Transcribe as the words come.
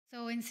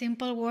in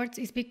simple words,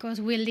 it's because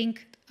we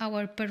link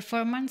our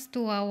performance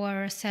to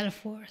our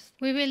self-worth.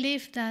 We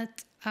believe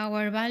that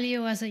our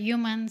value as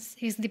humans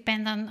is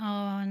dependent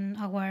on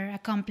our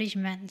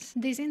accomplishments.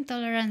 This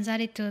intolerant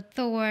attitude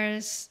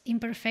towards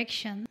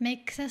imperfection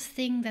makes us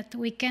think that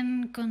we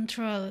can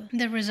control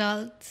the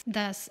results,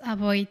 thus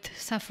avoid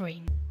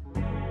suffering.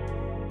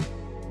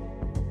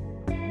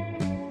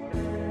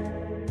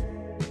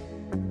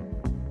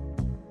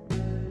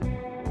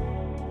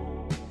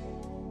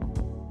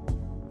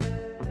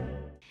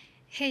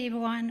 Hey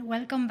everyone,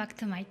 welcome back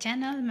to my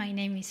channel. My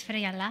name is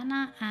Freya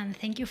Lana and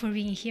thank you for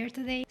being here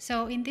today.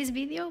 So in this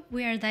video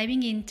we are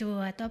diving into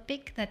a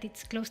topic that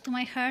it's close to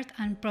my heart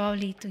and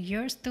probably to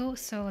yours too,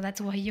 so that's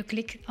why you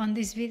clicked on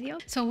this video.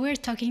 So we're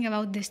talking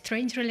about the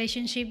strange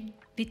relationship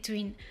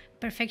between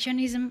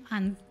perfectionism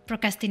and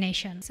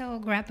procrastination. So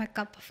grab a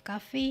cup of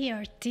coffee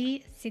or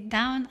tea, sit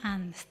down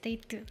and stay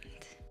tuned.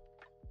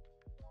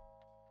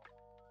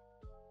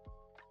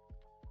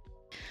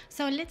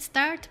 So let's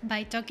start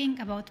by talking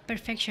about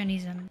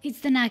perfectionism.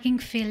 It's the nagging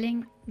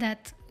feeling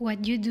that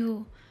what you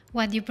do,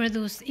 what you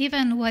produce,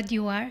 even what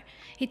you are,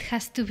 it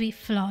has to be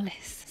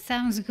flawless.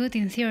 Sounds good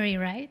in theory,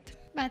 right?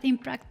 But in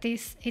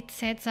practice, it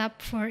sets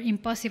up for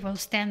impossible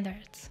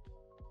standards.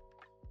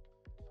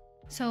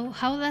 So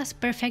how does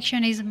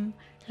perfectionism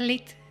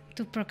lead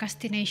to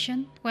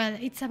procrastination? Well,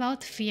 it's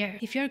about fear.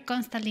 If you're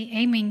constantly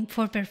aiming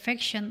for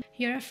perfection,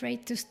 you're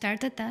afraid to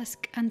start a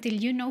task until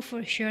you know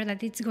for sure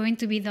that it's going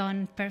to be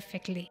done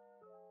perfectly.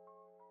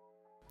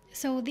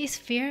 So this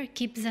fear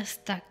keeps us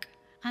stuck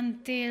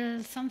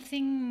until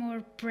something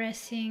more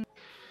pressing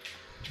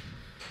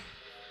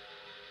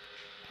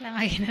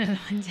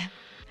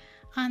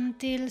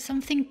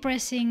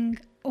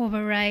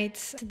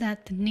overrides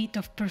that need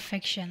of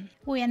perfection.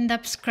 We end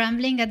up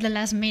scrambling at the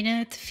last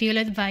minute,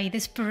 fueled by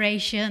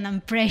desperation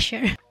and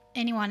pressure.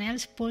 Anyone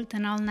else pulled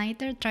an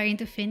all-nighter trying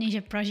to finish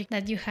a project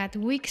that you had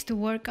weeks to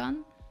work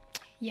on?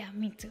 Yeah,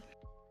 me too.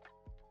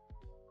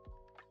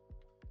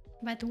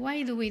 But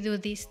why do we do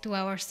this to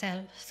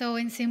ourselves? So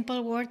in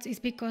simple words, it's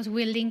because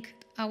we link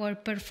our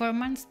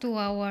performance to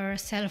our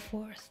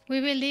self-worth.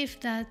 We believe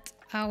that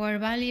our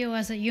value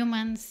as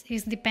humans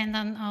is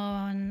dependent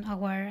on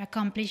our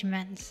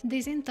accomplishments.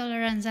 This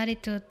intolerant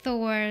attitude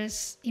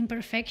towards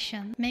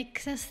imperfection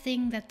makes us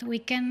think that we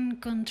can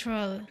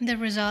control the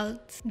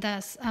results,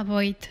 thus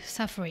avoid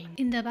suffering.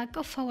 In the back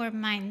of our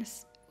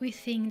minds, we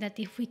think that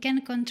if we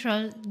can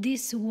control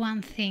this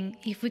one thing,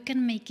 if we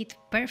can make it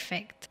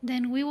perfect,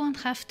 then we won't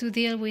have to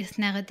deal with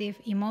negative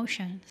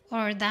emotions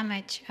or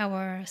damage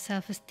our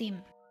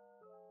self-esteem.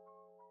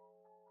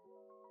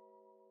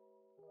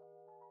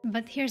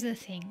 But here's the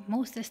thing,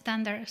 most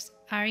standards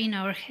are in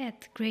our head,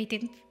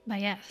 created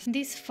by us.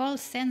 This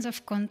false sense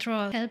of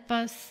control helps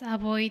us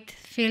avoid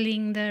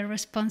feeling the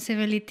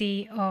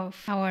responsibility of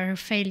our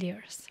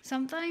failures.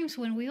 Sometimes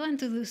when we want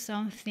to do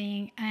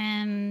something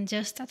and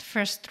just at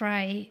first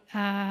try,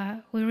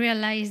 we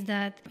realize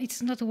that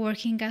it's not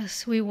working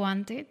as we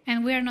wanted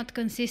and we are not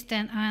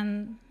consistent,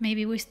 and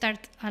maybe we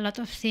start a lot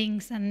of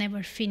things and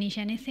never finish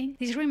anything.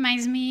 This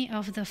reminds me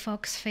of the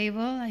fox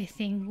fable. I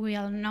think we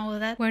all know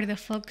that, where the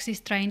fox is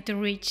trying to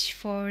reach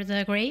for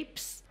the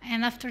grapes,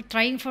 and after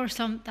trying for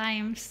some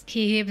times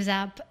he gives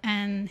up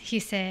and he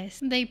says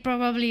they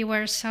probably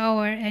were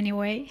sour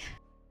anyway.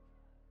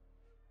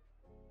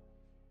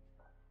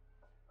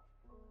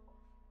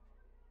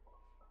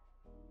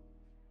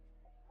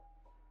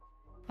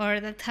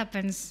 Or that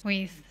happens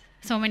with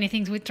so many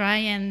things we try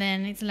and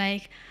then it's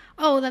like,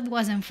 oh, that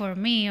wasn't for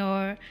me,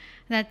 or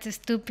that's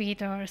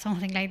stupid, or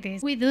something like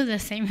this. We do the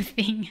same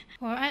thing.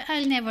 Or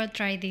I'll never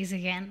try this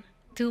again,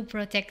 to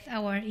protect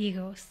our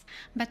egos.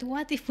 But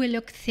what if we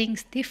look at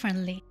things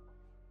differently?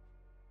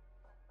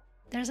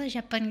 There's a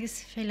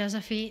Japanese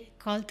philosophy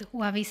called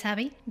Wabi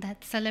Sabi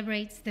that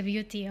celebrates the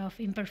beauty of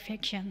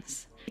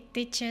imperfections. It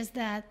teaches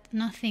that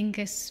nothing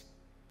is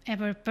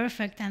ever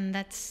perfect and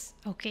that's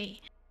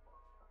okay.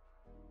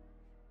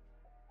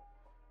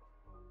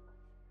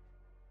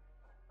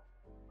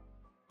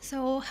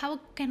 So how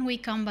can we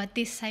combat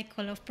this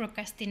cycle of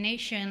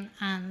procrastination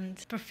and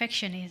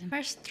perfectionism?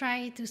 First,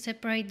 try to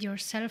separate your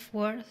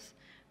self-worth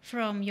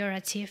from your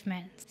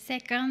achievements.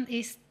 Second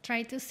is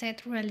try to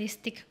set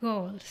realistic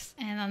goals.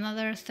 And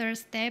another third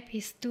step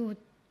is to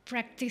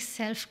practice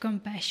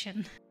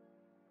self-compassion.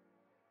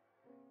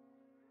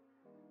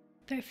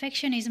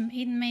 Perfectionism,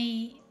 it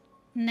may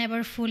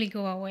never fully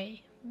go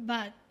away,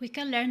 but we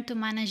can learn to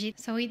manage it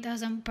so it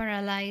doesn't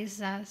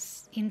paralyze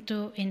us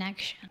into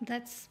inaction.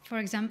 That's, for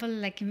example,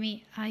 like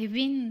me. I've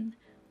been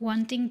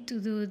wanting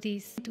to do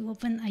this, to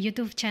open a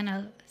YouTube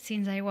channel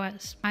since I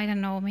was, I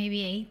don't know,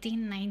 maybe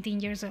 18, 19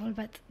 years old,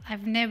 but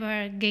I've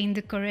never gained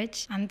the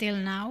courage until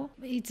now.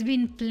 It's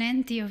been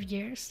plenty of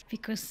years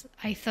because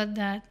I thought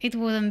that it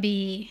wouldn't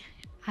be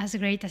as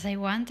great as I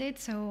wanted,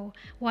 so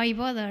why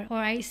bother? Or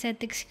I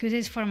set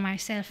excuses for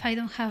myself. I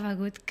don't have a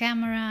good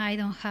camera, I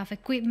don't have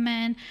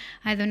equipment,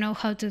 I don't know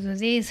how to do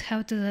this,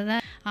 how to do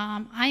that,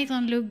 I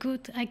don't look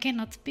good, I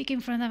cannot speak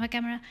in front of a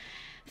camera.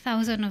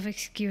 Thousands of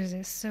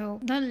excuses. So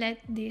don't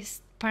let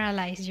this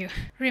paralyze you.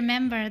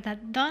 Remember that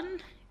done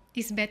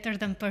is better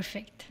than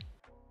perfect.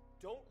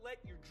 Don't let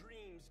your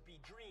dreams be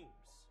dreams.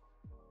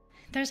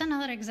 There's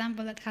another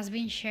example that has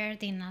been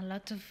shared in a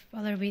lot of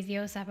other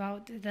videos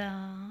about the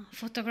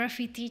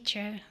photography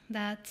teacher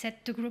that set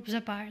two groups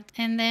apart.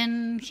 And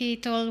then he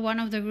told one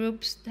of the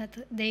groups that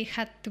they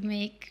had to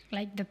make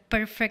like the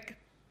perfect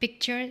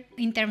picture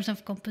in terms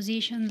of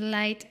composition,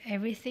 light,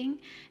 everything.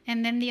 And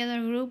then the other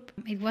group,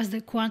 it was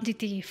the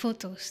quantity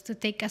photos, to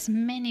take as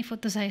many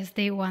photos as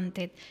they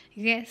wanted.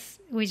 Guess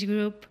which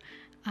group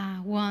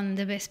won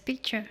the best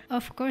picture?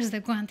 Of course,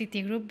 the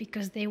quantity group,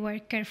 because they were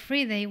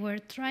carefree, they were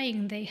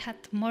trying, they had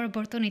more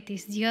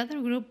opportunities. The other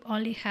group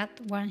only had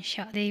one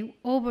shot. They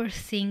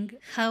overthink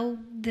how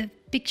the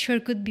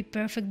picture could be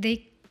perfect. They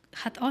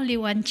had only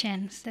one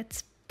chance.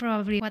 That's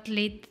probably what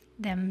led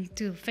them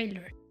to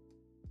failure.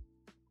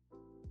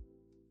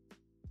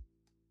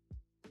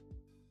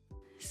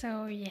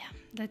 So yeah,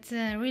 that's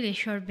a really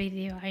short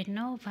video, I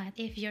know, but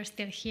if you're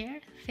still here,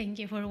 thank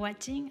you for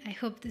watching. I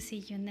hope to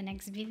see you in the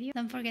next video.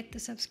 Don't forget to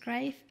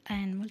subscribe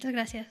and muchas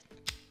gracias.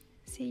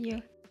 See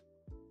you.